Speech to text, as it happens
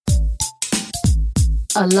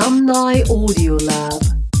Alumni Audio Lab.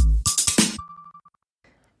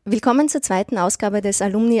 Willkommen zur zweiten Ausgabe des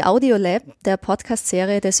Alumni Audio Lab, der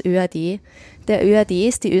Podcast-Serie des ÖAD. Der ÖAD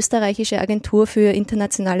ist die österreichische Agentur für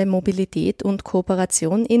internationale Mobilität und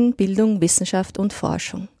Kooperation in Bildung, Wissenschaft und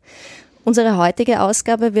Forschung. Unsere heutige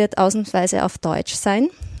Ausgabe wird ausnahmsweise auf Deutsch sein.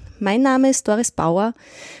 Mein Name ist Doris Bauer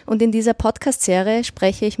und in dieser Podcast-Serie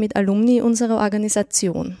spreche ich mit Alumni unserer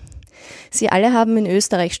Organisation. Sie alle haben in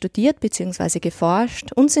Österreich studiert bzw.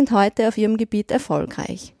 geforscht und sind heute auf ihrem Gebiet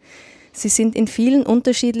erfolgreich. Sie sind in vielen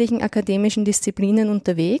unterschiedlichen akademischen Disziplinen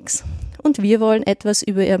unterwegs und wir wollen etwas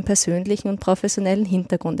über ihren persönlichen und professionellen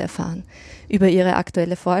Hintergrund erfahren, über ihre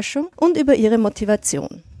aktuelle Forschung und über ihre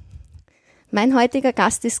Motivation. Mein heutiger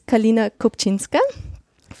Gast ist Kalina Kupczynska.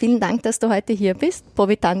 Vielen Dank, dass du heute hier bist.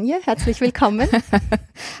 Powitanie, herzlich willkommen.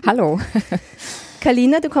 Hallo.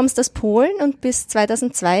 Kalina, du kommst aus Polen und bist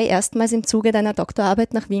 2002 erstmals im Zuge deiner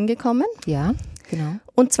Doktorarbeit nach Wien gekommen. Ja, genau.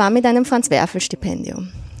 Und zwar mit einem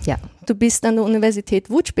Franz-Werfel-Stipendium. Ja. Du bist an der Universität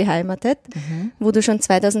Łódź beheimatet, wo du schon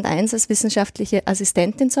 2001 als wissenschaftliche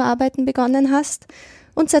Assistentin zu arbeiten begonnen hast.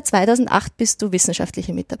 Und seit 2008 bist du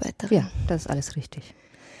wissenschaftliche Mitarbeiterin. Ja, das ist alles richtig.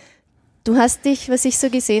 Du hast dich, was ich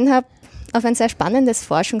so gesehen habe, auf ein sehr spannendes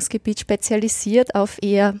Forschungsgebiet spezialisiert, auf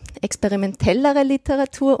eher experimentellere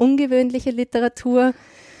Literatur, ungewöhnliche Literatur,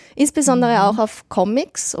 insbesondere auch auf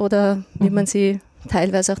Comics oder wie man sie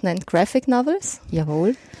teilweise auch nennt, Graphic Novels.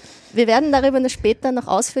 Jawohl. Wir werden darüber später noch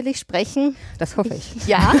ausführlich sprechen. Das hoffe ich.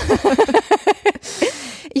 Ja.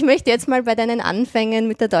 Ich möchte jetzt mal bei deinen Anfängen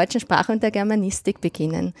mit der deutschen Sprache und der Germanistik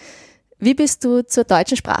beginnen. Wie bist du zur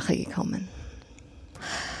deutschen Sprache gekommen?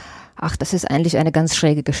 Ach, das ist eigentlich eine ganz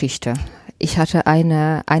schräge Geschichte. Ich hatte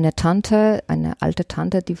eine Tante, eine alte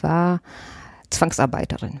Tante, die war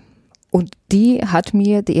Zwangsarbeiterin. Und die hat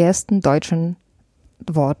mir die ersten deutschen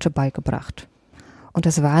Worte beigebracht. Und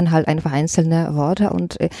das waren halt einfach einzelne Worte.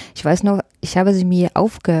 Und ich weiß noch, ich habe sie mir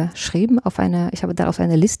aufgeschrieben, ich habe daraus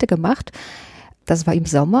eine Liste gemacht. Das war im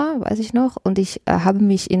Sommer, weiß ich noch. Und ich habe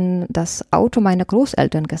mich in das Auto meiner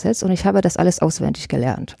Großeltern gesetzt und ich habe das alles auswendig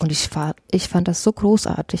gelernt. Und ich fand das so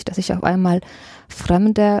großartig, dass ich auf einmal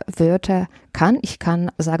fremde Wörter kann. Ich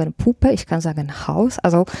kann sagen Puppe, ich kann sagen Haus.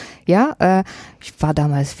 Also ja, ich war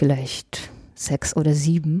damals vielleicht 6 oder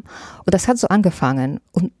 7 und das hat so angefangen.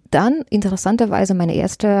 Und dann interessanterweise meine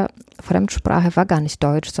erste Fremdsprache war gar nicht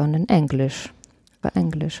Deutsch, sondern Englisch. War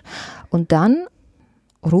Englisch. Und dann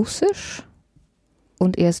Russisch.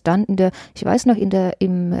 Und erst dann ich weiß noch,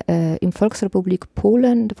 im Volksrepublik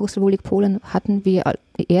Polen hatten wir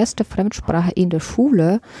die erste Fremdsprache in der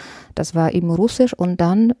Schule. Das war eben Russisch und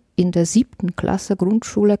dann in der 7. Klasse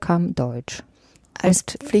Grundschule kam Deutsch. Als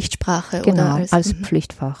Pflichtsprache, genau, oder? Als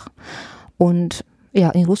Pflichtfach. Und ja,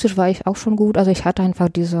 in Russisch war ich auch schon gut. Also ich hatte einfach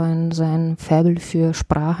so ein Faible für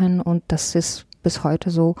Sprachen und das ist bis heute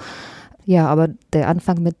so. Ja, aber der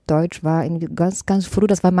Anfang mit Deutsch war irgendwie ganz, ganz früh.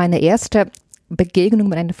 Das war meine erste Begegnung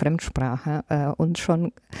mit einer Fremdsprache und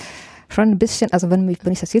schon ein bisschen, also wenn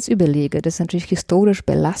ich das jetzt überlege, das ist natürlich historisch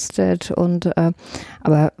belastet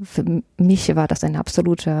aber für mich war das eine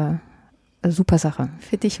absolute super Sache.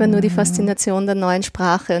 Für dich war nur die Faszination der neuen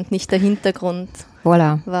Sprache und nicht der Hintergrund.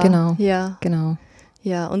 Voilà, war. Genau. Ja. Genau.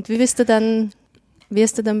 Ja, und wie hast du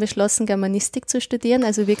dann beschlossen, Germanistik zu studieren,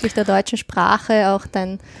 also wirklich der deutschen Sprache auch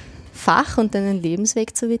dein Fach und deinen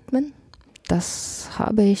Lebensweg zu widmen? Das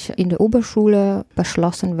habe ich in der Oberschule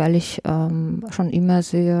beschlossen, weil ich schon immer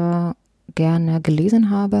sehr gerne gelesen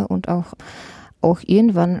habe und auch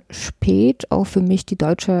irgendwann spät auch für mich die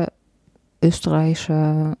deutsche,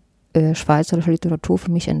 österreichische, schweizerische Literatur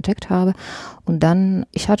für mich entdeckt habe. Und dann,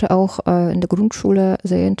 ich hatte auch in der Grundschule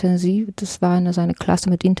sehr intensiv, das war eine Klasse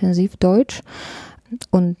mit Intensivdeutsch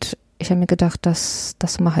und ich habe mir gedacht, das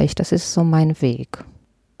mache ich, das ist so mein Weg.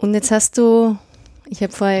 Und jetzt hast du, ich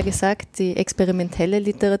habe vorher gesagt, die experimentelle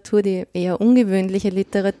Literatur, die eher ungewöhnliche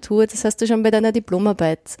Literatur, das hast du schon bei deiner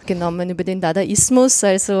Diplomarbeit genommen über den Dadaismus,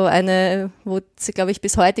 also eine, wo, glaube ich,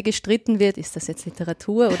 bis heute gestritten wird, ist das jetzt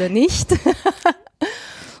Literatur oder nicht?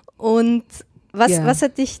 Und was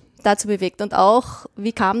hat dich dazu bewegt? Und auch,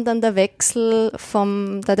 wie kam dann der Wechsel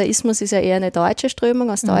vom Dadaismus, ist ja eher eine deutsche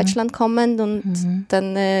Strömung, aus Deutschland kommend, und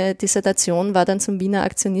deine Dissertation war dann zum Wiener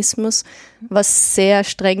Aktionismus, was sehr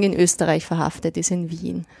streng in Österreich verhaftet ist, in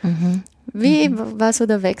Wien. Wie war so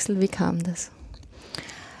der Wechsel, wie kam das?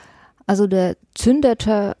 Also der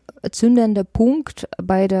zündende Punkt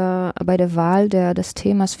bei der Wahl des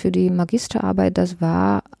Themas für die Magisterarbeit, das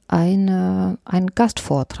war ein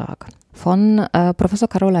Gastvortrag von Professor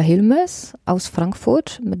Carola Hilmes aus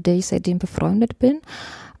Frankfurt, mit der ich seitdem befreundet bin.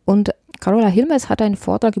 Und Carola Hilmes hatte einen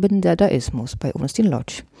Vortrag über den Dadaismus bei uns in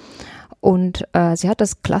Łódź. Und sie hat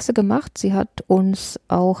das klasse gemacht. Sie hat uns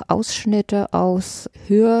auch Ausschnitte aus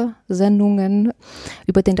Hörsendungen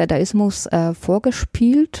über den Dadaismus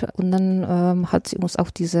vorgespielt. Und dann hat sie uns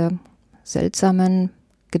auch diese seltsamen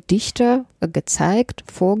Gedichte gezeigt,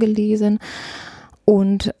 vorgelesen.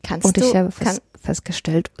 Und ich habe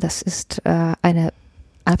festgestellt, das ist eine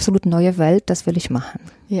absolut neue Welt, das will ich machen.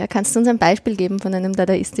 Ja, kannst du uns ein Beispiel geben von einem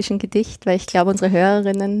dadaistischen Gedicht? Weil ich glaube, unsere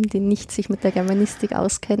Hörerinnen, die nicht sich mit der Germanistik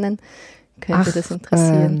auskennen, könnte das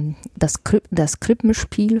interessieren. Das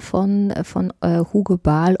Krippenspiel von Hugo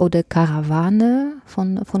Ball oder Karawane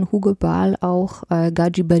von Hugo Ball, auch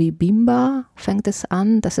Gajibari Bimba fängt es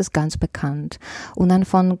an, das ist ganz bekannt. Und dann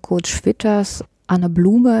von Kurt Schwitters Anna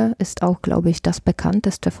Blume ist auch, glaube ich, das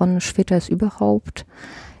bekannteste von Schwitters überhaupt.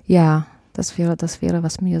 Ja, das wäre,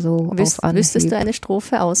 was mir so auf Anhieb. Wüsstest du eine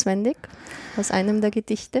Strophe auswendig aus einem der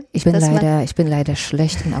Gedichte? Ich bin leider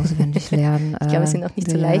schlecht im Auswendiglernen. Ich glaube, es sind auch nicht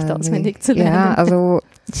so leicht auswendig zu lernen. Ja, also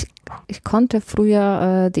ich konnte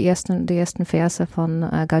früher die ersten Verse von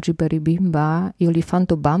Gajibari Bimba,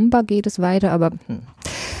 Iolifanto Bamba geht es weiter, aber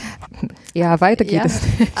ja, weiter geht es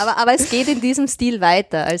nicht. Aber es geht in diesem Stil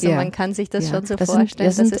weiter, also man kann sich das schon so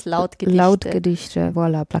vorstellen, das ist Lautgedichte. Lautgedichte,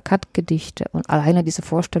 voilà, Plakatgedichte und alleine diese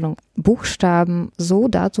Vorstellung, Buchstaben so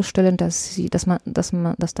darzustellen, dass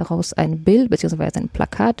daraus ein Bild bzw. ein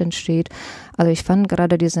Plakat entsteht. Also ich fand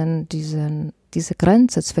gerade diese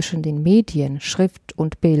Grenze zwischen den Medien, Schrift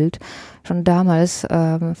und Bild, schon damals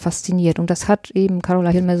fasziniert. Und das hat eben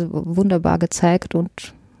Carola Hilmer so wunderbar gezeigt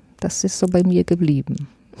und das ist so bei mir geblieben.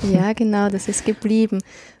 Ja, genau, das ist geblieben.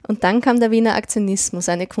 Und dann kam der Wiener Aktionismus,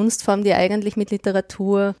 eine Kunstform, die eigentlich mit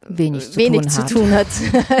Literatur wenig zu tun hat.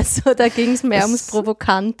 Also da ging es mehr ums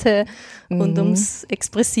Provokante und ums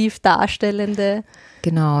expressiv Darstellende.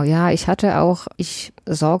 Genau, ja, ich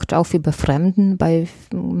sorgte auch für Befremden bei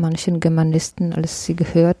manchen Germanisten, als sie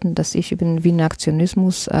gehörten, dass ich über den Wiener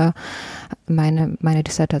Aktionismus meine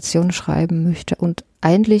Dissertation schreiben möchte. Und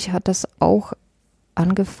eigentlich hat das auch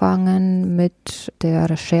angefangen mit der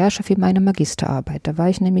Recherche für meine Magisterarbeit. Da war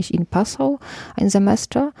ich nämlich in Passau ein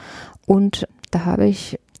Semester und da habe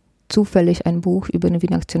ich zufällig ein Buch über den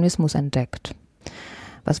Wiener Aktionismus entdeckt,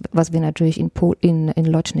 was wir natürlich in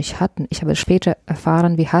Lodz nicht hatten. Ich habe später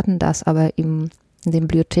erfahren, wir hatten das aber in der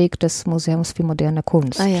Bibliothek des Museums für moderne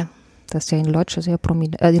Kunst. Ah ja. Das ja in Lodz sehr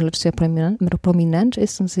prominent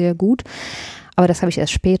ist und sehr gut. Aber das habe ich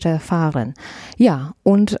erst später erfahren. Ja,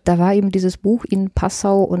 und da war eben dieses Buch in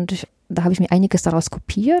Passau und da habe ich mir einiges daraus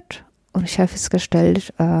kopiert und ich habe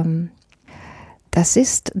festgestellt, da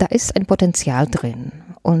ist ein Potenzial drin.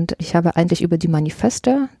 Und ich habe eigentlich über die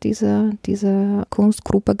Manifeste dieser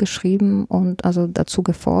Kunstgruppe geschrieben und also dazu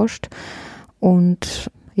geforscht. Und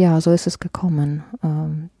ja, so ist es gekommen,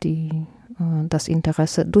 das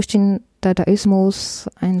Interesse durch den Dadaismus,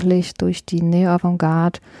 eigentlich durch die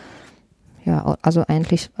Neo-Avantgarde. Ja, also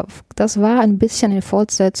eigentlich, das war ein bisschen eine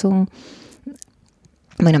Fortsetzung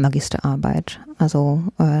meiner Magisterarbeit, also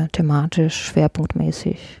thematisch,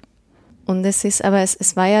 schwerpunktmäßig. Und es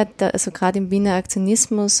war ja, also gerade im Wiener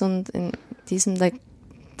Aktionismus und in diesem,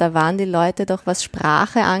 da waren die Leute doch, was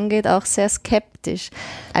Sprache angeht, auch sehr skeptisch.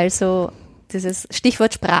 Also dieses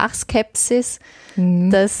Stichwort Sprachskepsis,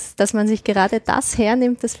 dass man sich gerade das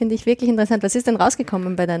hernimmt, das finde ich wirklich interessant. Was ist denn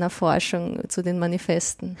rausgekommen bei deiner Forschung zu den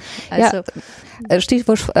Manifesten? Also, ja,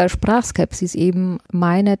 Stichwort Sprachskepsis, eben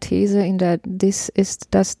meine These in der DIS ist,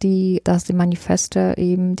 dass die Manifeste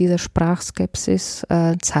eben diese Sprachskepsis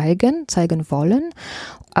zeigen wollen,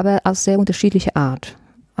 aber aus sehr unterschiedlicher Art.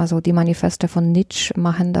 Also die Manifeste von Nietzsche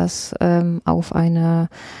machen das auf eine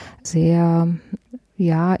sehr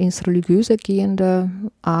ins Religiöse gehende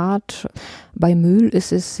Art. Bei Mühl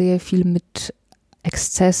ist es sehr viel mit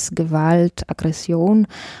Exzess, Gewalt, Aggression.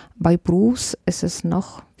 Bei Bruce ist es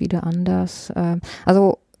noch wieder anders.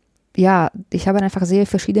 Also ja, ich habe einfach sehr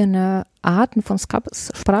verschiedene Arten von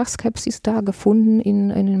Sprachskepsis da gefunden in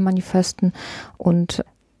den Manifesten und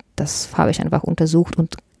das habe ich einfach untersucht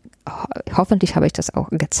und hoffentlich habe ich das auch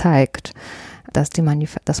gezeigt, dass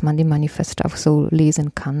man die Manifeste auch so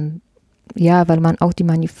lesen kann. Ja, weil man auch die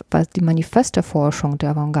Manifeste-Forschung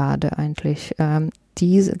der Avantgarde eigentlich,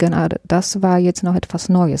 das war jetzt noch etwas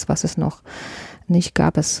Neues, was es noch nicht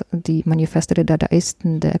gab. Es die Manifeste der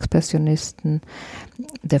Dadaisten, der Expressionisten,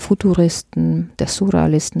 der Futuristen, der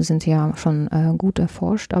Surrealisten sind ja schon gut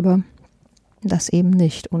erforscht, aber das eben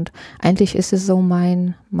nicht. Und eigentlich ist es so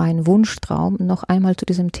mein Wunschtraum, noch einmal zu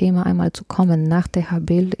diesem Thema zu kommen, nach der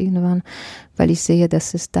Habil irgendwann, weil ich sehe, da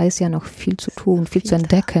ist ja noch viel zu tun, viel zu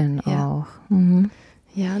entdecken auch. Mhm.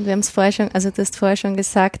 Ja, und wir haben es vorher schon, also du hast vorher schon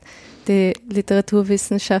gesagt, die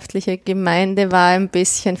literaturwissenschaftliche Gemeinde war ein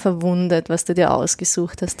bisschen verwundert, was du dir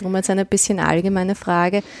ausgesucht hast. Darum jetzt eine bisschen allgemeine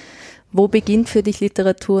Frage. Wo beginnt für dich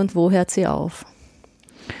Literatur und wo hört sie auf?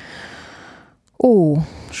 Oh,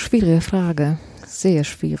 schwierige Frage. Sehr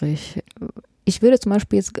schwierig. Ich würde zum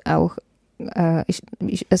Beispiel jetzt auch,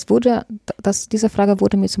 diese Frage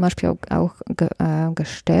wurde mir zum Beispiel auch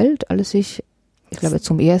gestellt, als ich glaube,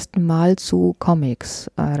 zum ersten Mal zu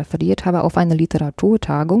Comics referiert habe auf einer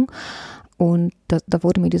Literaturtagung. Und da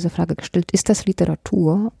wurde mir diese Frage gestellt, ist das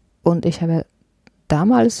Literatur? Und ich habe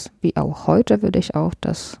damals, wie auch heute, würde ich auch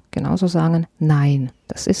das genauso sagen, nein,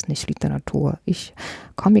 das ist nicht Literatur.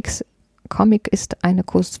 Comic ist eine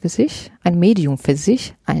Kunst für sich, ein Medium für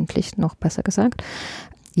sich, eigentlich noch besser gesagt.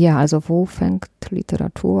 Ja, also wo fängt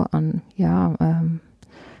Literatur an? Ja,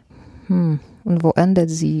 und wo endet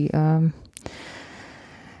sie?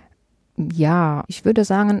 Ja, ich würde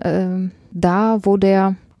sagen, da, wo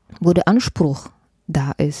der Anspruch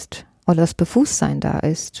da ist oder das Bewusstsein da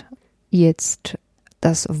ist, jetzt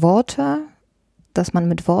dass man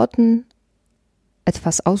mit Worten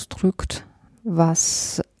etwas ausdrückt,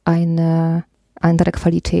 was eine andere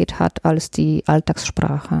Qualität hat als die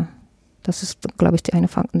Alltagssprache. Das ist, glaube ich, die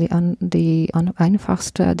einfachste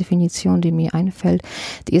Definition, die mir einfällt.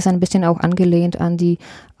 Die ist ein bisschen auch angelehnt an die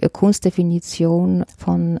Kunstdefinition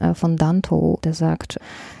von Danto, der sagt,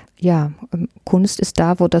 ja, Kunst ist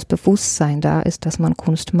da, wo das Bewusstsein da ist, dass man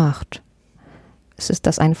Kunst macht. Das ist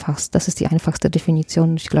die einfachste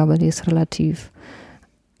Definition. Ich glaube, die ist relativ,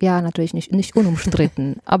 ja, natürlich nicht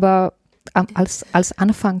unumstritten, aber als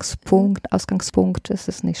Ausgangspunkt ist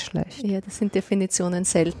es nicht schlecht. Ja, das sind Definitionen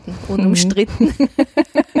selten, unumstritten.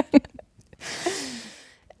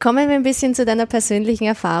 Kommen wir ein bisschen zu deiner persönlichen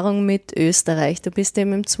Erfahrung mit Österreich. Du bist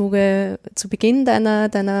eben zu Beginn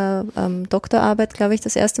deiner Doktorarbeit, glaube ich,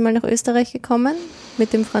 das erste Mal nach Österreich gekommen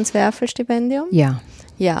mit dem Franz-Werfel-Stipendium. Ja.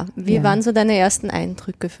 Ja, wie waren so deine ersten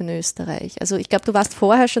Eindrücke von Österreich? Also ich glaube, du warst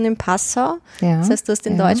vorher schon in Passau, das heißt, du hast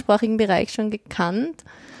den deutschsprachigen Bereich schon gekannt.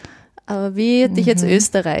 Aber wie hat dich jetzt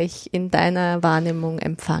Österreich in deiner Wahrnehmung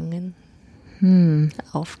empfangen,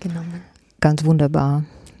 aufgenommen? Ganz wunderbar.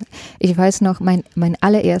 Ich weiß noch, mein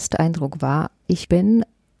allererster Eindruck war, ich bin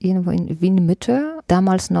irgendwo in Wien-Mitte,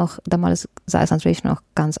 damals sah es natürlich noch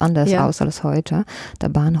ganz anders aus als heute, der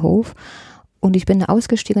Bahnhof. Und ich bin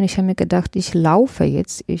ausgestiegen und ich habe mir gedacht, ich laufe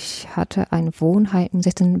jetzt. Ich hatte ein Wohnheim im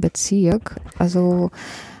 16. Bezirk. Und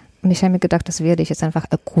ich habe mir gedacht, das werde ich jetzt einfach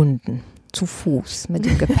erkunden. Zu Fuß mit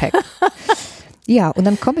dem Gepäck. Ja, und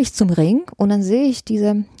dann komme ich zum Ring und dann sehe ich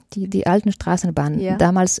die alten Straßenbahnen. Ja.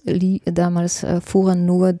 Damals fuhren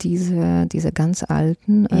nur diese ganz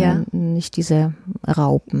alten, nicht diese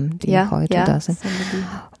Raupen, die heute da sind.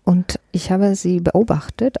 Und ich habe sie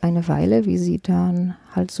beobachtet eine Weile, wie sie dann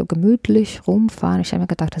halt so gemütlich rumfahren. Ich habe mir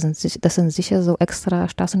gedacht, das sind sicher so extra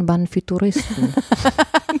Straßenbahnen für Touristen.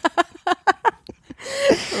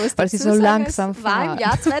 Weil sie so langsam fahren. Es war im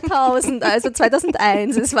Jahr 2000, also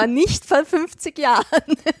 2001. Es war nicht vor 50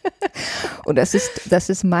 Jahren. Und das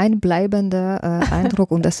ist mein bleibender Eindruck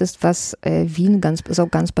und das ist, was Wien ganz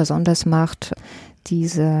besonders macht, die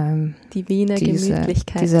Wiener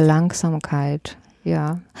Gemütlichkeit. Diese Langsamkeit.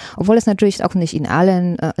 Ja, obwohl es natürlich auch nicht an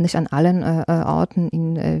allen Orten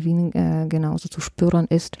in Wien genauso zu spüren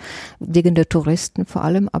ist, wegen der Touristen vor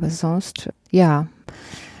allem, aber sonst, ja.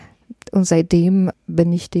 Und seitdem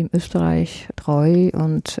bin ich dem Österreich treu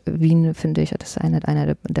und Wien, finde ich, das ist eine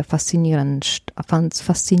der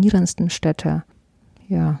faszinierendsten Städte.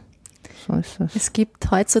 Ja, so ist es. Es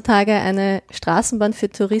gibt heutzutage eine Straßenbahn für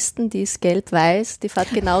Touristen, die ist gelb-weiß, die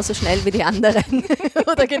fährt genauso schnell wie die anderen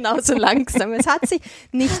oder genauso langsam. Es hat sich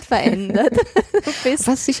nicht verändert.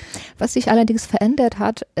 Was sich allerdings verändert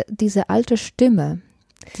hat, diese alte Stimme.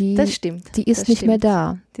 Das stimmt. Die ist nicht mehr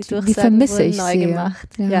da. Die vermisse ich neu gemacht.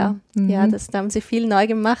 Ja, da haben sie viel neu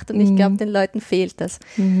gemacht und ich glaube, den Leuten fehlt das.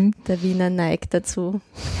 Der Wiener neigt dazu,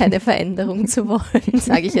 eine Veränderung zu wollen,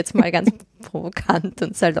 sage ich jetzt mal ganz provokant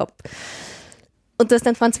und salopp. Und du hast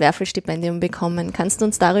ein Franz-Werfel-Stipendium bekommen. Kannst du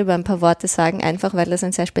uns darüber ein paar Worte sagen, einfach weil das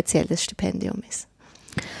ein sehr spezielles Stipendium ist?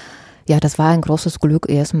 Ja, das war ein großes Glück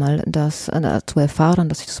erstmal, das zu erfahren,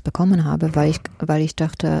 dass ich das bekommen habe, weil ich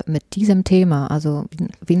dachte, mit diesem Thema, also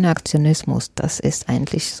Wiener Aktionismus, das ist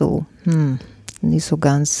eigentlich so, nicht so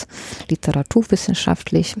ganz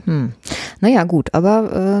literaturwissenschaftlich. Naja, gut,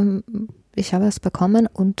 aber ich habe es bekommen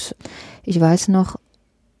und ich weiß noch,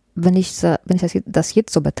 wenn ich das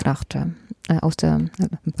jetzt so betrachte, aus der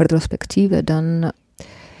Retrospektive, dann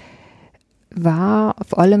war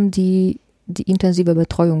vor allem die intensive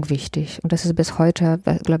Betreuung wichtig. Und das ist bis heute,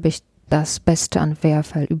 glaube ich, das Beste an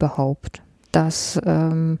Werfel überhaupt. dass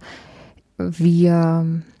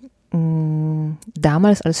wir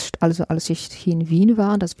damals, als ich hier in Wien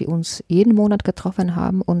war, dass wir uns jeden Monat getroffen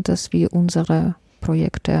haben und dass wir unsere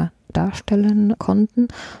Projekte darstellen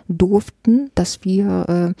durften, dass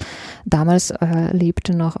wir damals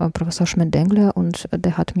lebte noch Professor Schmidt-Dengler und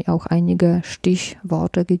der hat mir auch einige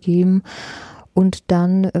Stichworte gegeben und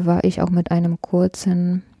dann war ich auch mit einem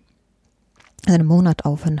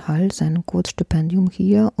Monataufenthalt, ein Kurzstipendium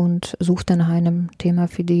hier und suchte nach einem Thema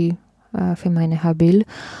für meine Habil.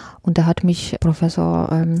 Und da hat mich Professor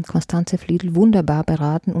Constanze Fliedl wunderbar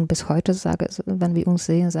beraten und bis heute wenn wir uns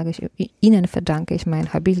sehen, sage ich, Ihnen verdanke ich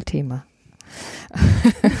mein Habil-Thema.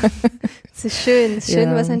 Es ist schön,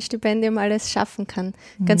 was ein Stipendium alles schaffen kann.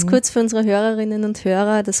 Ganz kurz für unsere Hörerinnen und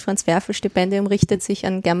Hörer, das Franz-Werfel-Stipendium richtet sich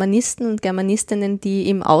an Germanisten und Germanistinnen, die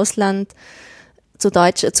im Ausland zu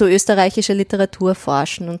österreichischer Literatur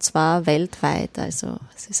forschen und zwar weltweit. Also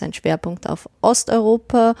es ist ein Schwerpunkt auf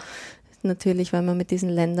Osteuropa, natürlich, weil man mit diesen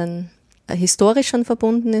Ländern historisch schon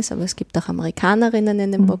verbunden ist, aber es gibt auch Amerikanerinnen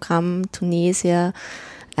in dem Programm, Tunesier,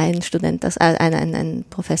 ein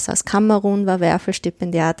Professor aus Kamerun war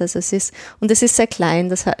Werfel-Stipendiat, also es ist sehr klein,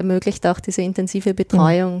 das ermöglicht auch diese intensive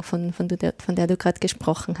Betreuung, von der du gerade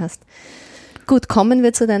gesprochen hast. Gut, kommen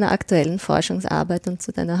wir zu deiner aktuellen Forschungsarbeit und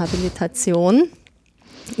zu deiner Habilitation.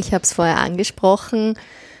 Ich habe es vorher angesprochen,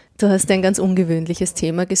 du hast ein ganz ungewöhnliches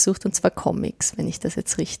Thema gesucht und zwar Comics, wenn ich das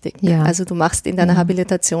jetzt richtig. Ja. Also du machst in deiner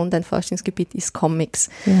Habilitation, dein Forschungsgebiet ist Comics.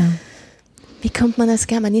 Ja. Wie kommt man als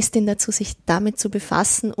Germanistin dazu, sich damit zu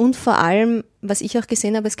befassen? Und vor allem, was ich auch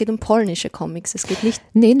gesehen habe, es geht um polnische Comics. Es geht nicht.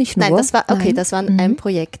 Nee, nicht nur. Nein, das war ein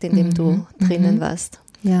Projekt, in dem du drinnen warst.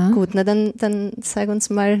 Ja. Gut, na dann sag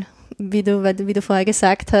uns mal, wie du vorher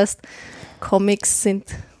gesagt hast, Comics sind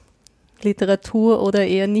Literatur oder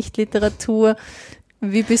eher nicht Literatur.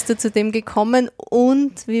 Wie bist du zu dem gekommen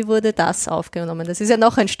und wie wurde das aufgenommen? Das ist ja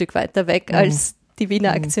noch ein Stück weiter weg als die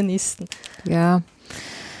Wiener Aktionisten. Ja.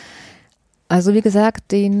 Also wie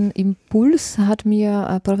gesagt, den Impuls hat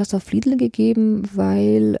mir Professor Fliedl gegeben,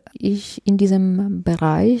 weil ich in diesem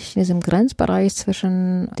Grenzbereich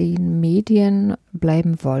zwischen den Medien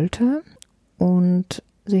bleiben wollte. Und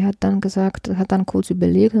sie hat dann kurz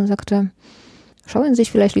überlegt und sagte, schauen Sie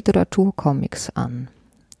sich vielleicht Literaturcomics an.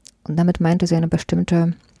 Und damit meinte sie eine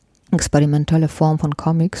bestimmte experimentelle Form von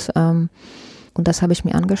Comics. Und das habe ich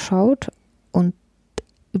mir angeschaut und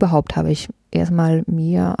überhaupt habe ich erstmal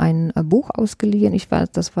mir ein Buch ausgeliehen.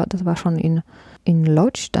 Das war schon in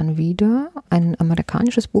Lodz dann wieder. Ein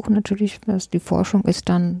amerikanisches Buch natürlich. Die Forschung ist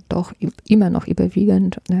dann doch immer noch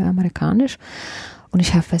überwiegend amerikanisch. Und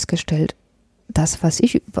ich habe festgestellt, das, was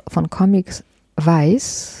ich von Comics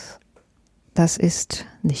weiß, das ist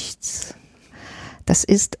nichts. Das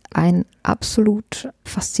ist ein absolut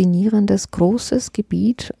faszinierendes, großes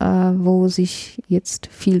Gebiet, wo sich jetzt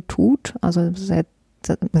viel tut. Also seit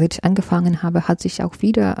ich angefangen habe, hat sich auch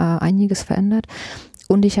wieder einiges verändert.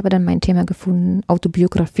 Und ich habe dann mein Thema gefunden,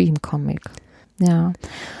 Autobiografie im Comic. Ja.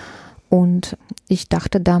 Und ich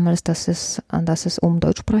dachte damals, dass es um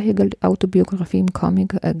deutschsprachige Autobiografie im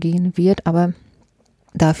Comic gehen wird, aber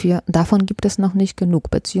davon gibt es noch nicht genug.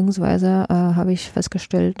 Beziehungsweise habe ich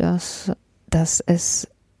festgestellt, dass es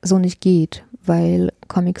so nicht geht, weil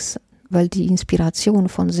die Inspiration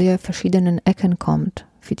von sehr verschiedenen Ecken kommt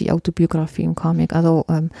für die Autobiografie im Comic. Also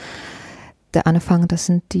der Anfang, das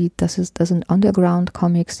sind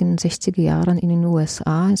Underground-Comics in den 60er Jahren in den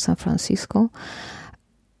USA, in San Francisco.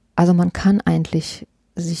 Also man kann eigentlich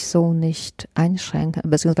sich so nicht einschränken,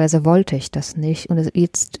 beziehungsweise wollte ich das nicht. Und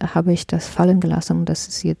jetzt habe ich das fallen gelassen und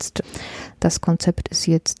das Konzept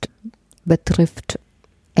betrifft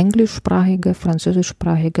englischsprachige,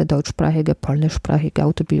 französischsprachige, deutschsprachige, polnischsprachige,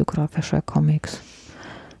 autobiografische Comics.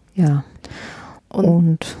 Ja.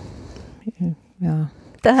 Und ja.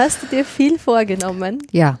 Da hast du dir viel vorgenommen.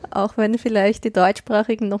 Ja. Auch wenn vielleicht die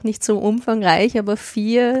deutschsprachigen noch nicht so umfangreich, aber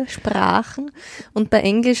 4 Sprachen und bei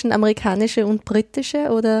englischen amerikanische und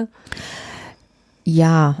britische, oder?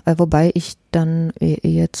 Ja, wobei ich dann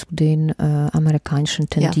eher zu den amerikanischen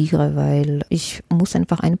tendiere, weil ich muss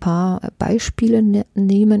einfach ein paar Beispiele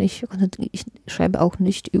nehmen. Ich schreibe auch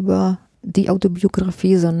nicht über die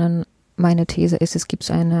Autobiografie, sondern meine These ist, es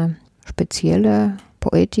gibt eine spezielle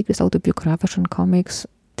Poetik des autobiografischen Comics,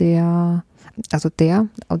 der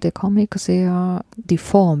Comic sehr die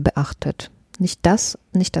Form beachtet. Nicht das,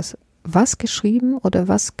 was geschrieben oder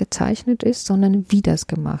was gezeichnet ist, sondern wie das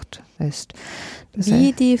gemacht ist.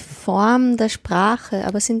 Wie die Form der Sprache,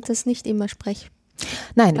 aber sind das nicht immer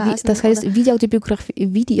Nein, das heißt, wie die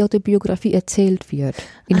Autobiografie erzählt wird,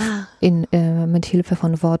 mit Hilfe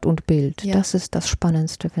von Wort und Bild. Ja. Das ist das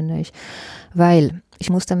Spannendste, finde ich. Weil ich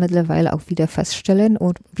muss da mittlerweile auch wieder feststellen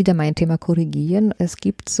und wieder mein Thema korrigieren. Es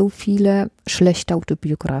gibt so viele schlechte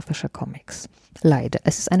autobiografische Comics. Leider.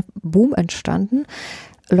 Es ist ein Boom entstanden.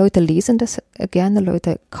 Leute lesen das gerne,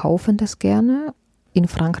 Leute kaufen das gerne. In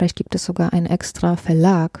Frankreich gibt es sogar einen extra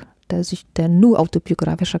Verlag, der nur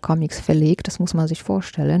autobiografische Comics verlegt. Das muss man sich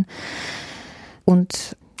vorstellen.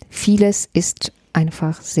 Und vieles ist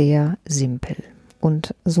einfach sehr simpel.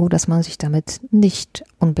 Und so, dass man sich damit nicht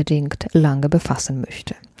unbedingt lange befassen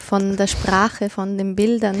möchte. Von der Sprache, von den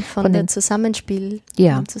Bildern, von dem Zusammenspiel.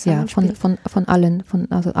 Ja, von allen,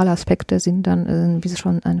 also alle Aspekte sind dann wie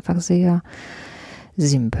schon einfach sehr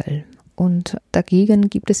simpel. Und dagegen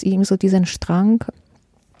gibt es eben so diesen Strang,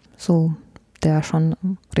 so der schon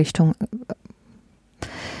Richtung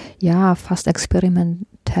fast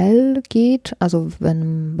experimentell geht. Also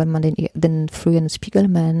wenn man den frühen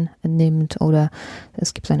Spiegelman nimmt oder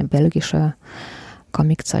es gibt eine belgische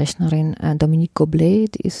Comiczeichnerin, Dominique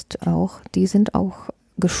Goblet, die sind auch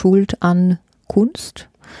geschult an Kunst,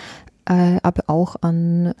 aber auch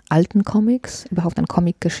an alten Comics, überhaupt an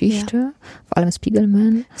Comicgeschichte, vor allem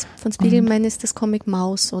Spiegelman. Von Spiegelman ist das Comic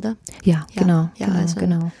Maus, oder? Ja, genau.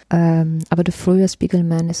 Aber der frühe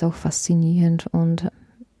Spiegelman ist auch faszinierend und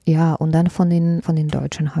dann von den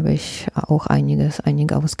Deutschen habe ich auch einige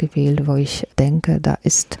ausgewählt, wo ich denke, da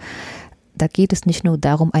geht es nicht nur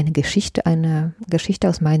darum, eine Geschichte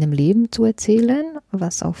aus meinem Leben zu erzählen,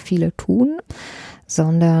 was auch viele tun,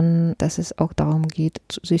 sondern dass es auch darum geht,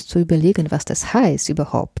 sich zu überlegen, was das heißt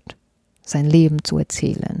überhaupt, sein Leben zu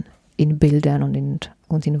erzählen, in Bildern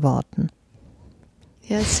und in Worten.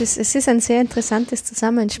 Ja, es ist ein sehr interessantes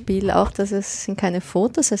Zusammenspiel, auch dass es sind keine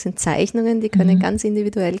Fotos, es sind Zeichnungen, die können ganz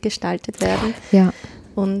individuell gestaltet werden. Ja.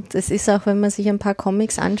 Und es ist auch, wenn man sich ein paar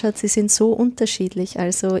Comics anschaut, sie sind so unterschiedlich.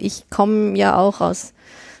 Also ich komme ja auch aus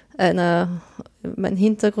mein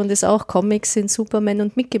Hintergrund ist auch, Comics sind Superman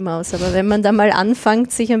und Mickey Mouse, aber wenn man da mal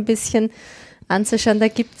anfängt, sich ein bisschen anzuschauen, da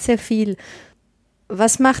gibt es sehr viel.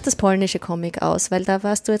 Was macht das polnische Comic aus? Weil da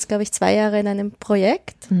warst du jetzt, glaube ich, 2 Jahre in einem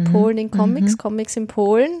Projekt, Polen in Comics, Comics in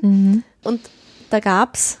Polen. Und da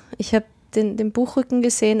gab es, ich habe den Buchrücken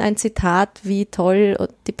gesehen, ein Zitat, wie toll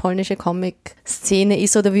die polnische Comic-Szene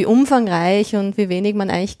ist oder wie umfangreich und wie wenig man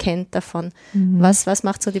eigentlich kennt davon. Was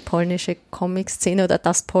macht so die polnische Comic-Szene oder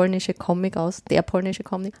das polnische Comic aus, der polnische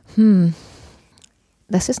Comic?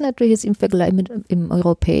 Das ist natürlich jetzt im Vergleich im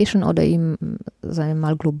europäischen oder im, sagen wir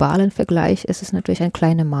mal, globalen Vergleich, ist es natürlich ein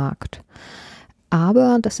kleiner Markt.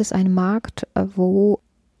 Aber das ist ein Markt, wo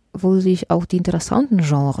sich auch die interessanten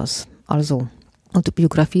Genres, also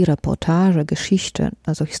Autobiografie, Reportage, Geschichte,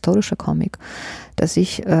 also historische Comic, dass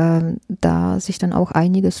sich da sich dann auch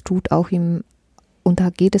einiges tut, und da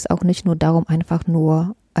geht es auch nicht nur darum, einfach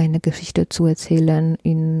nur eine Geschichte zu erzählen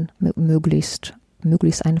in möglichst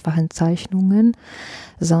einfachen Zeichnungen,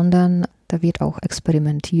 sondern da wird auch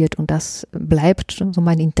experimentiert und das bleibt so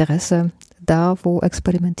mein Interesse, da wo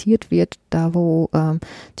experimentiert wird, da wo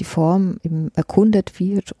die Form eben erkundet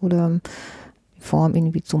wird oder die Form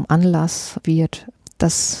irgendwie zum Anlass wird.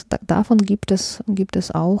 Davon gibt es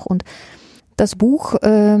auch und das Buch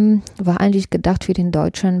war eigentlich gedacht für den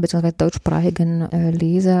deutschen bzw. deutschsprachigen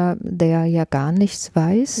Leser, der ja gar nichts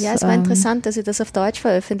weiß. Ja, es war interessant, dass ihr das auf Deutsch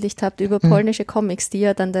veröffentlicht habt über polnische Comics, die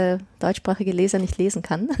ja dann der deutschsprachige Leser nicht lesen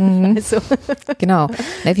kann. Also. Genau.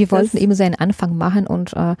 Wir wollten eben so einen Anfang machen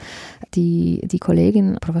und die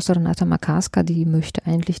Kollegin, Professor Renata Makarska, die möchte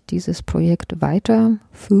eigentlich dieses Projekt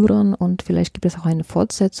weiterführen und vielleicht gibt es auch eine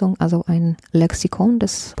Fortsetzung, also ein Lexikon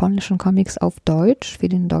des polnischen Comics auf Deutsch für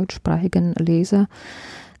den deutschsprachigen Leser.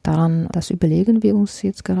 Das überlegen wir uns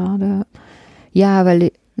jetzt gerade. Ja,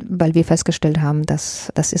 weil wir festgestellt haben,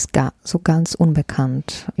 dass das ist so ganz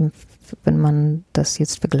unbekannt, wenn man das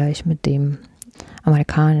jetzt vergleicht mit dem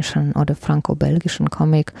amerikanischen oder franco-belgischen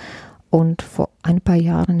Comic. Und vor ein paar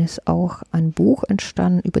Jahren ist auch ein Buch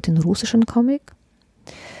entstanden über den russischen Comic.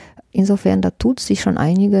 Insofern, da tut sich schon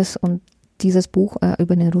einiges und dieses Buch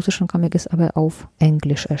über den russischen Comic ist aber auf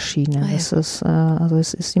Englisch erschienen. Ja. Es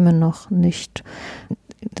ist immer noch nicht,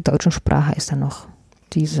 in der deutschen Sprache ist da noch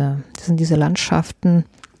sind diese Landschaften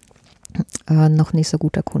noch nicht so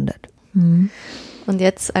gut erkundet. Und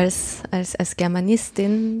jetzt als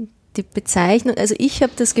Germanistin, die Bezeichnung, also ich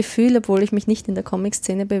habe das Gefühl, obwohl ich mich nicht in der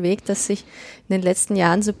Comic-Szene bewege, dass sich in den letzten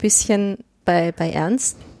Jahren so ein bisschen bei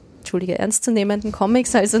ernstzunehmenden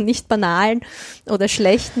Comics, also nicht banalen oder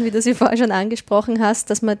schlechten, wie du sie vorher schon angesprochen hast,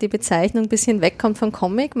 dass man die Bezeichnung ein bisschen wegkommt von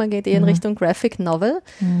Comic, man geht eher in Richtung Graphic Novel.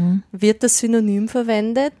 Wird das Synonym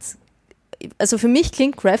verwendet? also für mich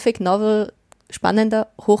klingt Graphic Novel spannender,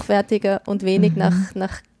 hochwertiger und wenig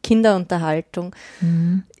nach Kinderunterhaltung.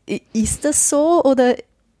 Ist das so oder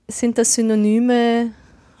sind das Synonyme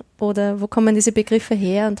oder wo kommen diese Begriffe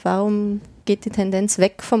her und warum geht die Tendenz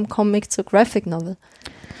weg vom Comic zur Graphic Novel?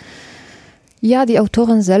 Ja, die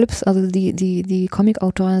Autoren selbst, also die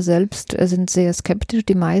Comic-Autoren selbst sind sehr skeptisch.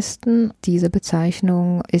 Die meisten, diese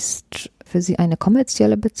Bezeichnung ist für sie eine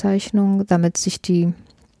kommerzielle Bezeichnung, damit sich die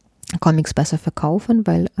Comics besser verkaufen,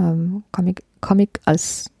 weil Comic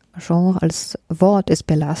als Genre, als Wort ist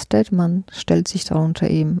belastet. Man stellt sich darunter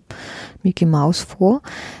eben Mickey Mouse vor.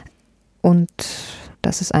 Und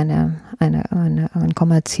das ist ein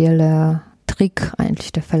kommerzieller Trick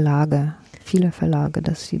eigentlich der Verlage, viele Verlage,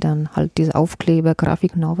 dass sie dann halt diese Aufkleber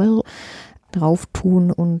Graphic Novel drauf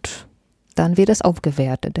tun und dann wird es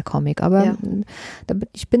aufgewertet, der Comic. Aber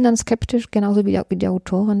ich bin dann skeptisch, genauso wie die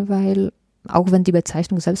Autoren, weil auch wenn die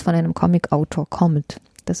Bezeichnung selbst von einem Comic-Autor kommt,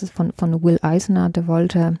 das ist von Will Eisner, der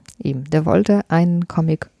wollte einen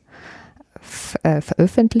Comic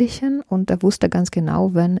veröffentlichen und er wusste ganz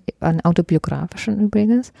genau, einen autobiografischen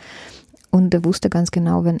übrigens, und er wusste ganz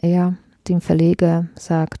genau, wenn er dem Verleger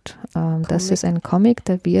sagt, das ist ein Comic,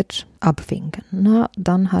 der wird abwinken. Na,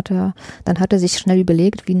 dann hat er sich schnell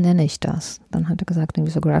überlegt, wie nenne ich das? Dann hat er gesagt,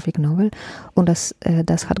 irgendwie so Graphic Novel, und das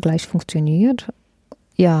hat gleich funktioniert.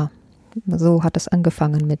 Ja, so hat es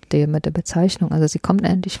angefangen mit der Bezeichnung. Also sie kommt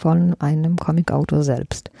endlich von einem Comic-Autor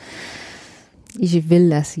selbst. Ich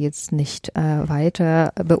will das jetzt nicht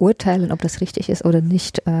weiter beurteilen, ob das richtig ist oder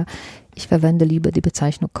nicht. Ich verwende lieber die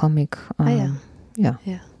Bezeichnung Comic. Ja.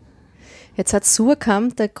 Jetzt hat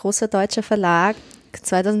Suhrkamp, der große deutsche Verlag,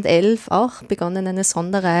 2011 auch begonnen, eine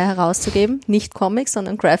Sonderreihe herauszugeben. Nicht Comics,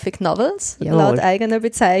 sondern Graphic Novels, laut eigener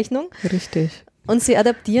Bezeichnung. Richtig. Und sie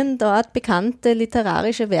adaptieren dort bekannte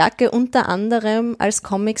literarische Werke unter anderem als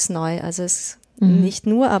Comics neu. Also nicht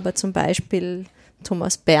nur, aber zum Beispiel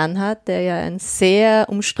Thomas Bernhard, der ja ein sehr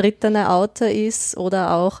umstrittener Autor ist,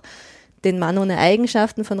 oder auch Den Mann ohne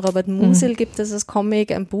Eigenschaften von Robert Musil gibt es als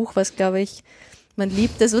Comic, ein Buch, was, glaube ich, man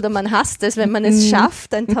liebt es oder man hasst es, wenn man es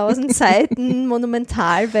schafft, ein 1000 Seiten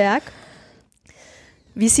Monumentalwerk.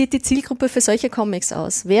 Wie sieht die Zielgruppe für solche Comics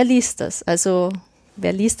aus? Wer liest das? Also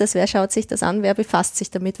wer liest das, wer schaut sich das an, wer befasst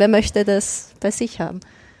sich damit, wer möchte das bei sich haben?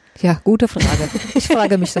 Ja, gute Frage. Ich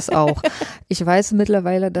frage mich das auch. Ich weiß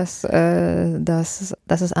mittlerweile, dass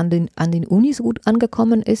es an den Unis gut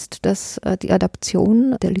angekommen ist, dass die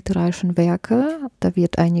Adaption der literarischen Werke, da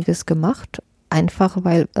wird einiges gemacht. Einfach,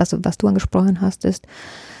 weil, also was du angesprochen hast, das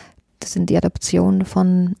sind die Adaptionen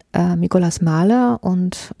von Nikolaus Mahler,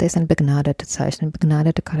 und der ist ein begnadeter Zeichner, ein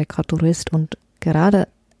begnadeter Karikaturist, und gerade,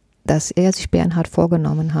 dass er sich Bernhard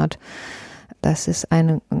vorgenommen hat, das ist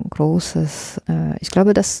ein großes, ich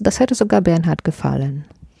glaube, das hätte sogar Bernhard gefallen.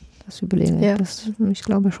 Das überlege ich. Ja. Ich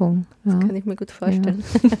glaube schon. Ja. Das kann ich mir gut vorstellen.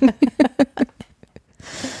 Ja.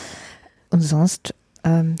 Und sonst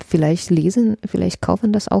vielleicht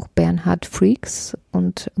kaufen das auch Bernhard Freaks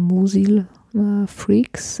und Musil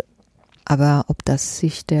Freaks. Aber ob das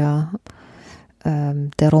sich der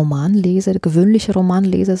Romanleser, der gewöhnliche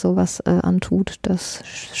Romanleser sowas antut, das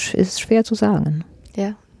ist schwer zu sagen.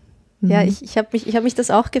 Ja. Ja, ich hab mich das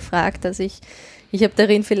auch gefragt. Also ich habe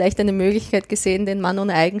darin vielleicht eine Möglichkeit gesehen, den Mann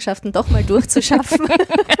ohne Eigenschaften doch mal durchzuschaffen.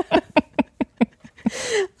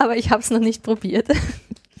 Aber ich habe es noch nicht probiert.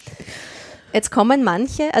 Jetzt kommen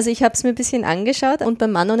manche, also ich habe es mir ein bisschen angeschaut, und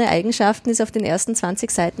beim Mann ohne Eigenschaften ist auf den ersten 20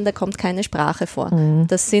 Seiten, da kommt keine Sprache vor.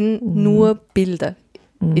 Das sind nur Bilder.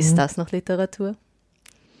 Ist das noch Literatur?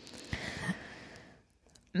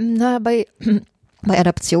 Na, bei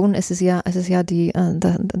Adaption ist es ja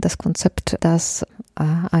das Konzept, dass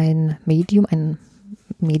ein Medium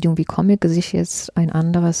wie Comic sich jetzt ein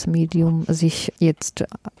anderes Medium, sich jetzt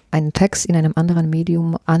einen Text in einem anderen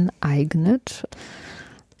Medium aneignet.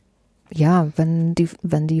 Ja, wenn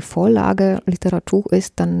die Vorlage Literatur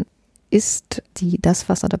ist, dann ist das,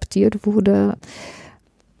 was adaptiert wurde,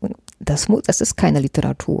 das ist keine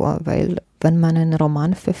Literatur, weil wenn man eine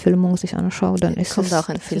Romanverfilmung sich anschaut, dann kommt auch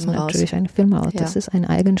ein Film raus. Natürlich ein Film raus. Ja. Das ist ein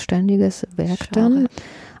eigenständiges Werk dann,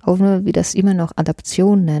 auch wenn wir das immer noch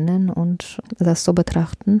Adaption nennen und das so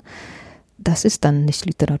betrachten, das ist dann nicht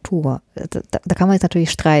Literatur. Da kann man jetzt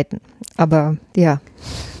natürlich streiten, aber ja.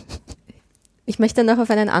 Ich möchte noch auf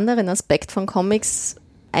einen anderen Aspekt von Comics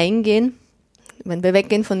eingehen. Wenn wir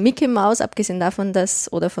weggehen von Mickey Mouse, abgesehen davon,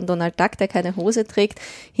 oder von Donald Duck, der keine Hose trägt,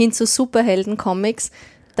 hin zu Superhelden-Comics,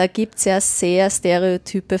 da gibt es ja sehr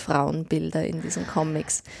stereotype Frauenbilder in diesen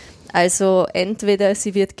Comics. Also entweder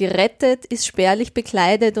sie wird gerettet, ist spärlich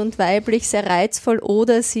bekleidet und weiblich, sehr reizvoll,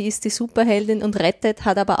 oder sie ist die Superheldin und rettet,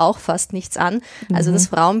 hat aber auch fast nichts an. Also das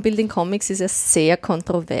Frauenbild in Comics ist ja sehr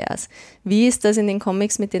kontrovers. Wie ist das in den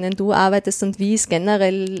Comics, mit denen du arbeitest, und wie ist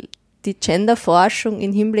generell die Genderforschung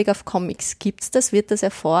im Hinblick auf Comics? Gibt es das? Wird das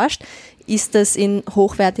erforscht? Ist das in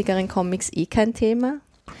hochwertigeren Comics kein Thema?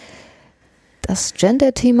 Das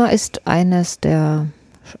Gender-Thema ist eines der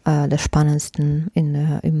spannendsten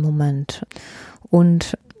im Moment.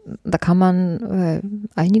 Und da kann man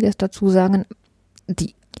einiges dazu sagen.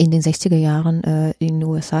 Die in den 60er Jahren in den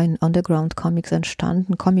USA in Underground-Comics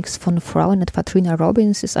entstanden. Comics von Frauen, etwa Trina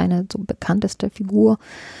Robbins ist eine so bekannteste Figur.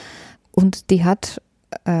 Und die hat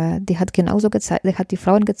genauso gezeichnet, die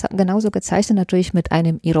Frauen genauso gezeichnet, natürlich mit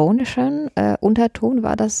einem ironischen Unterton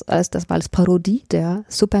das war als Parodie der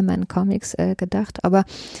Superman-Comics gedacht, aber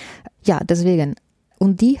ja, deswegen.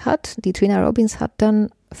 Und die Trina Robbins hat dann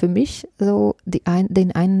für mich so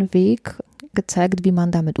den einen Weg gezeigt, wie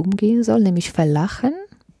man damit umgehen soll, nämlich verlachen,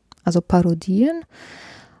 also parodieren.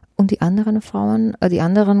 Und die anderen Frauen, die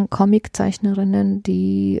anderen Comiczeichnerinnen,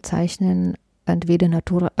 die zeichnen entweder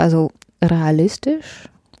also realistisch.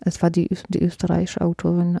 Es war die österreichische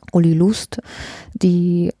Autorin Uli Lust,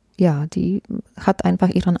 die hat einfach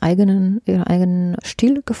ihren eigenen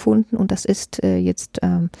Stil gefunden, und das ist jetzt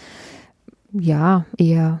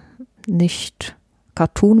eher nicht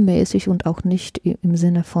cartoonmäßig und auch nicht im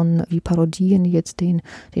Sinne von wie parodieren jetzt den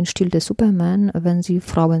Stil des Superman, wenn sie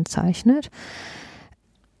Frauen zeichnet.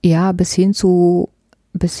 Ja, bis hin zu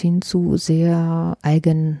sehr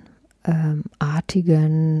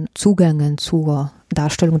eigenartigen Zugängen zur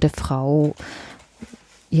Darstellung der Frau.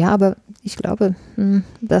 Ja, aber ich glaube,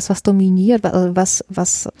 das, was dominiert, was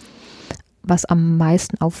am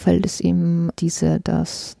meisten auffällt, ist eben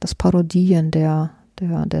das Parodieren der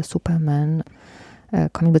Superman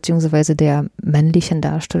Comic, beziehungsweise der männlichen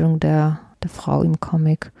Darstellung der Frau im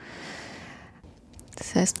Comic.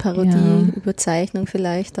 Das heißt Parodie, Überzeichnung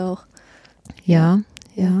vielleicht auch. Ja.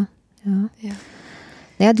 Naja,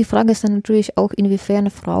 die Frage ist dann natürlich auch, inwiefern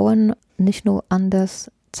Frauen nicht nur anders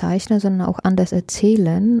zeichnen, sondern auch anders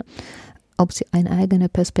erzählen, ob sie eine eigene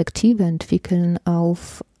Perspektive entwickeln,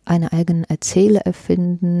 auf eine eigene Erzähle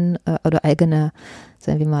erfinden oder eigene,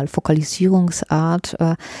 sagen wir mal, Fokalisierungsart.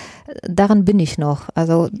 Daran bin ich noch.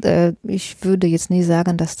 Also ich würde jetzt nie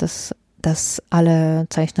sagen, dass alle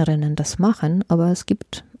Zeichnerinnen das machen, aber es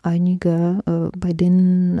gibt einige, bei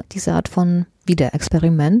denen diese Art von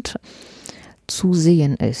Experiment zu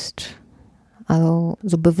sehen ist. Also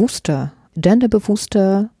so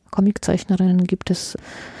genderbewusste Comiczeichnerinnen gibt es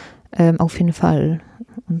auf jeden Fall.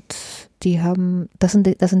 Und das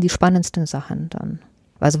sind die spannendsten Sachen dann.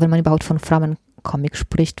 Also wenn man überhaupt von Frauencomic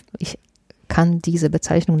spricht, ich kann diese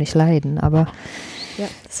Bezeichnung nicht leiden, aber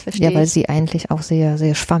das verstehe ich. Weil sie eigentlich auch sehr,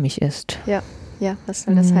 sehr schwammig ist. Ja, was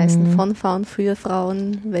soll das heißen? Von Frauen, für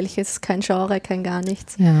Frauen, welches kein Genre, kein gar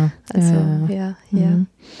nichts. Ja. Also, ja.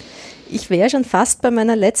 Ich wäre schon fast bei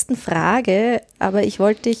meiner letzten Frage, aber ich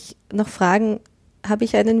wollte dich noch fragen, habe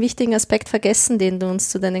ich einen wichtigen Aspekt vergessen, den du uns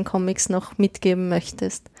zu deinen Comics noch mitgeben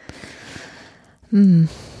möchtest?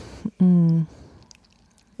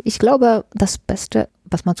 Ich glaube, das Beste,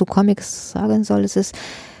 was man zu Comics sagen soll, ist,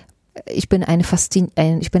 ich bin eine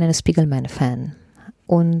Spiegelman-Fan.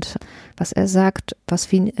 Und was er sagt, was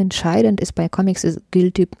für ihn entscheidend ist bei Comics, ist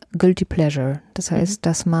Guilty Pleasure. Das heißt,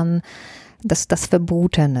 dass man das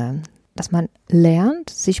Verbotene, dass man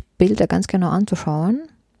lernt, sich Bilder ganz genau anzuschauen.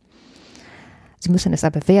 Sie müssen es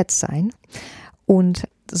aber wert sein. Und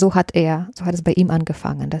so hat es bei ihm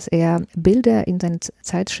angefangen, dass er Bilder in seiner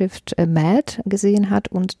Zeitschrift Mad gesehen hat,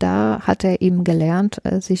 und da hat er eben gelernt,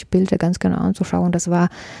 sich Bilder ganz genau anzuschauen. Das waren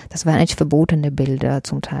eigentlich verbotene Bilder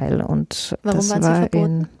zum Teil. Und warum waren sie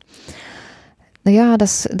verboten? Naja,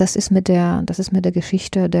 das ist mit der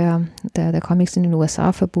Geschichte der Comics in den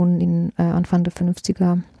USA verbunden. Anfang der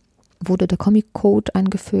 50er wurde der Comic Code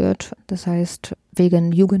eingeführt. Das heißt,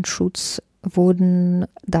 wegen Jugendschutz wurden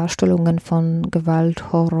Darstellungen von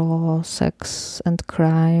Gewalt, Horror, Sex and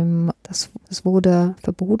Crime, das wurde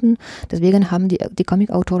verboten. Deswegen haben die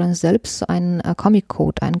Comic-Autoren selbst einen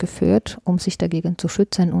Comic-Code eingeführt, um sich dagegen zu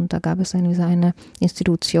schützen. Und da gab es eine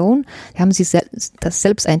Institution, die haben sie das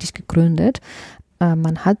selbst eigentlich gegründet.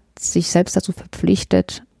 Man hat sich selbst dazu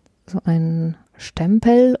verpflichtet, so ein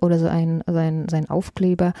Stempel oder so sein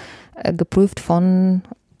Aufkleber geprüft in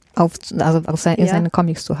seinen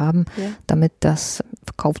Comics zu haben, damit das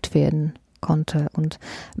verkauft werden konnte. Und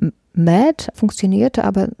Mad funktionierte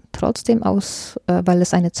aber trotzdem weil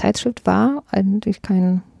es eine Zeitschrift war, eigentlich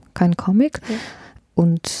kein Comic. Ja.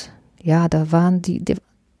 Und ja, da waren die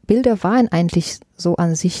Bilder waren eigentlich so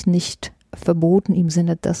an sich nicht verboten im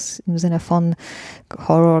Sinne von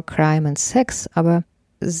Horror, Crime und Sex, aber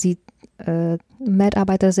Matt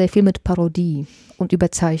arbeitet sehr viel mit Parodie und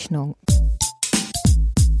Überzeichnung.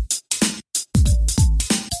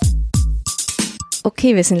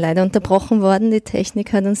 Okay, wir sind leider unterbrochen worden. Die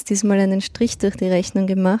Technik hat uns diesmal einen Strich durch die Rechnung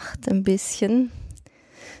gemacht, ein bisschen.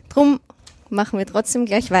 Drum machen wir trotzdem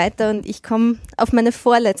gleich weiter und ich komme auf meine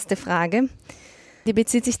vorletzte Frage. Die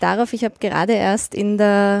bezieht sich darauf, ich habe gerade erst in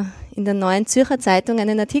der Neuen Zürcher Zeitung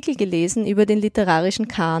einen Artikel gelesen über den literarischen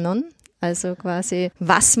Kanon, also quasi,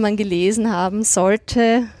 was man gelesen haben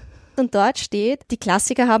sollte. Und dort steht, die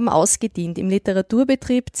Klassiker haben ausgedient. Im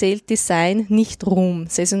Literaturbetrieb zählt Design, nicht Ruhm.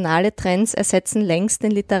 Saisonale Trends ersetzen längst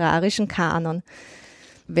den literarischen Kanon.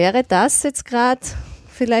 Wäre das jetzt gerade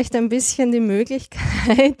vielleicht ein bisschen die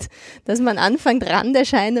Möglichkeit, dass man anfängt,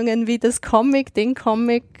 Randerscheinungen wie den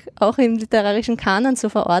Comic auch im literarischen Kanon zu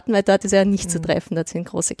verorten, weil dort ist er nicht zu treffen. Dort sind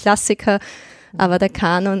große Klassiker, aber der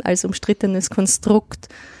Kanon als umstrittenes Konstrukt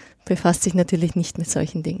befasst sich natürlich nicht mit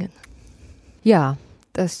solchen Dingen. Ja,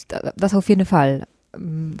 das auf jeden Fall,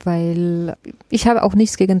 weil ich habe auch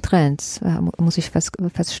nichts gegen Trends, muss ich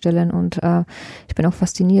feststellen, und ich bin auch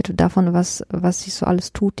fasziniert davon, was sich so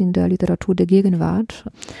alles tut in der Literatur der Gegenwart.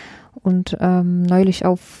 Und neulich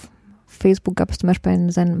auf Facebook gab es zum Beispiel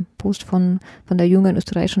einen Post von der jungen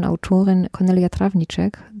österreichischen Autorin Cornelia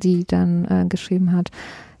Travnicek, die dann geschrieben hat,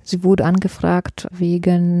 sie wurde angefragt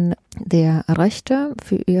wegen der Rechte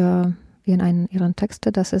für ihren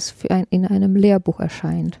Texte, dass es in einem Lehrbuch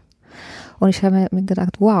erscheint. Und ich habe mir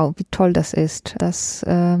gedacht, wow, wie toll das ist, dass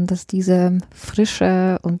diese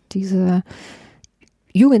Frische und diese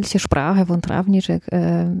jugendliche Sprache von Travnicek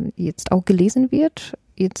jetzt auch gelesen wird.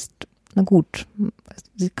 Jetzt, na gut,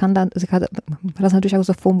 sie hat das natürlich auch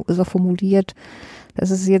so formuliert, dass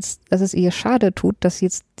es ihr schade tut, dass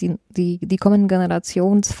jetzt die kommenden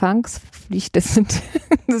Generationen zwangsverpflichtet sind,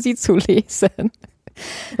 sie zu lesen.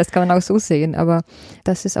 Das kann man auch so sehen, aber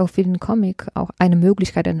das ist auch für den Comic auch eine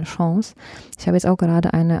Möglichkeit, eine Chance. Ich habe jetzt auch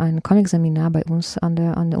gerade ein Comic-Seminar bei uns an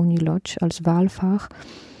der Uni Lodz als Wahlfach.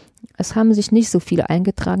 Es haben sich nicht so viele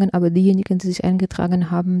eingetragen, aber diejenigen, die sich eingetragen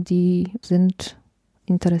haben, die sind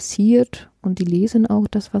interessiert und die lesen auch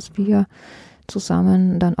das, was wir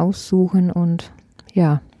zusammen dann aussuchen. Und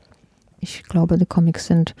ja, ich glaube, die Comics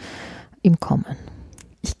sind im Kommen.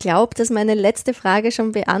 Ich glaube, dass meine letzte Frage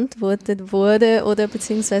schon beantwortet wurde oder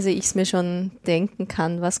beziehungsweise ich es mir schon denken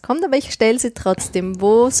kann, was kommt, aber ich stelle sie trotzdem.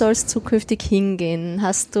 Wo soll es zukünftig hingehen?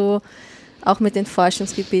 Hast du auch mit den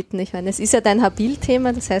Forschungsgebieten, ich meine, es ist ja dein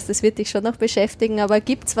Habil-Thema, das heißt, es wird dich schon noch beschäftigen, aber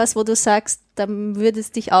gibt es was, wo du sagst, da würde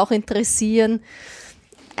es dich auch interessieren,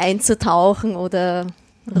 einzutauchen oder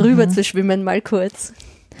rüber zu schwimmen mal kurz?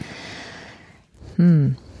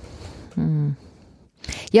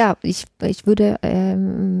 Ja, ich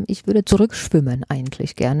würde zurückschwimmen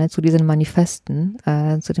eigentlich gerne zu diesen Manifesten,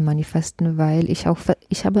 weil ich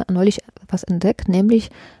habe neulich was entdeckt, nämlich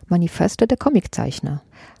Manifeste der Comiczeichner.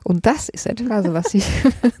 Und das ist etwas, was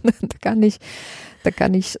da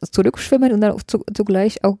kann ich zurückschwimmen und dann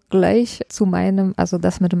zugleich auch gleich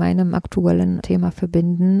das mit meinem aktuellen Thema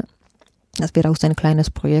verbinden. Das wäre auch so ein kleines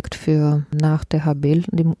Projekt für nach der Habil.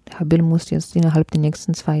 Die Habil muss jetzt innerhalb der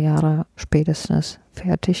nächsten 2 Jahre spätestens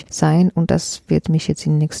fertig sein und das wird mich jetzt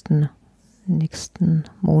in den nächsten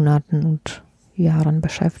Monaten und Jahren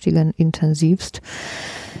beschäftigen, intensivst.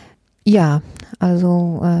 Ja,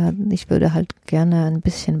 also ich würde halt gerne ein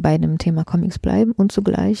bisschen bei dem Thema Comics bleiben und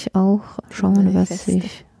zugleich auch schauen,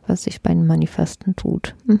 was sich bei den Manifesten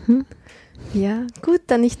tut. Ja, gut,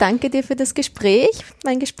 dann ich danke dir für das Gespräch.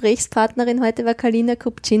 Meine Gesprächspartnerin heute war Kalina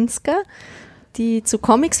Kupczynska, die zu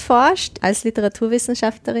Comics forscht, als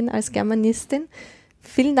Literaturwissenschaftlerin, als Germanistin.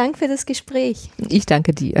 Vielen Dank für das Gespräch. Ich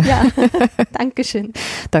danke dir. Ja, danke schön.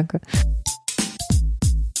 Danke.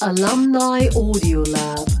 Alumni Audio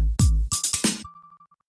Lab.